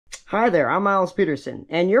Hi there, I'm Miles Peterson,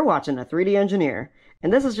 and you're watching a 3D Engineer.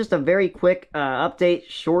 And this is just a very quick update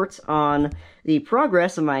short on the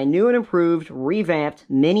progress of my new and improved revamped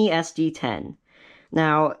mini SD-10.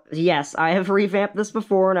 Now, yes, I have revamped this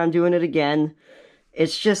before and I'm doing it again.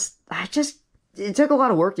 It's just, it took a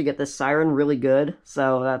lot of work to get this Siren really good,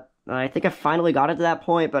 so I think I finally got it to that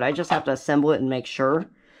point, but I just have to assemble it and make sure.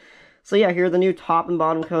 So yeah, here are the new top and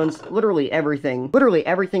bottom cones. Literally everything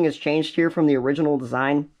has changed here from the original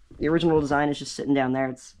design. The original design is just sitting down there.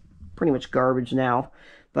 It's pretty much garbage now.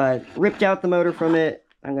 But ripped out the motor from it.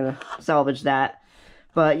 I'm going to salvage that.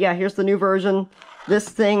 But yeah, here's the new version. This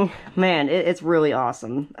thing, man, it's really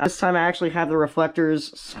awesome. This time I actually have the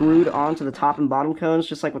reflectors screwed onto the top and bottom cones,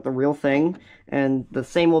 just like with the real thing. And the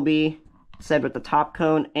same will be said with the top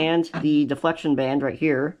cone and the deflection band right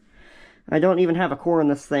here. I don't even have a core in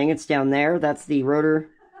this thing. It's down there. That's the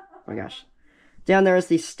rotor. Oh my gosh. Down there is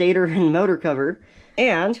the stator and motor cover.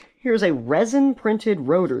 And here's a resin printed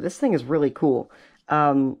rotor. This thing is really cool.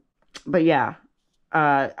 But yeah,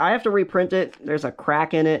 I have to reprint it. There's a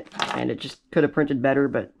crack in it, and it just could have printed better.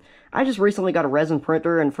 But I just recently got a resin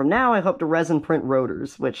printer, and from now I hope to resin print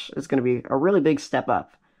rotors, which is going to be a really big step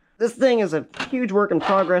up. This thing is a huge work in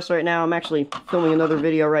progress right now. I'm actually filming another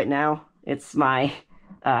video right now. It's my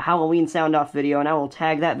Halloween sound-off video, and I will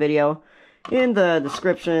tag that video in the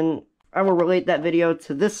description. I will relate that video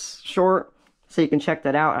to this short, so you can check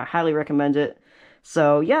that out. I highly recommend it.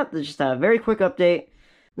 So yeah, just a very quick update.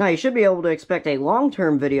 Now you should be able to expect a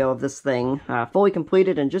long-term video of this thing, fully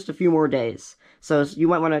completed in just a few more days. So you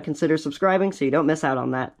might want to consider subscribing so you don't miss out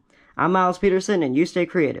on that. I'm Miles Peterson, and you stay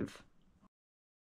creative.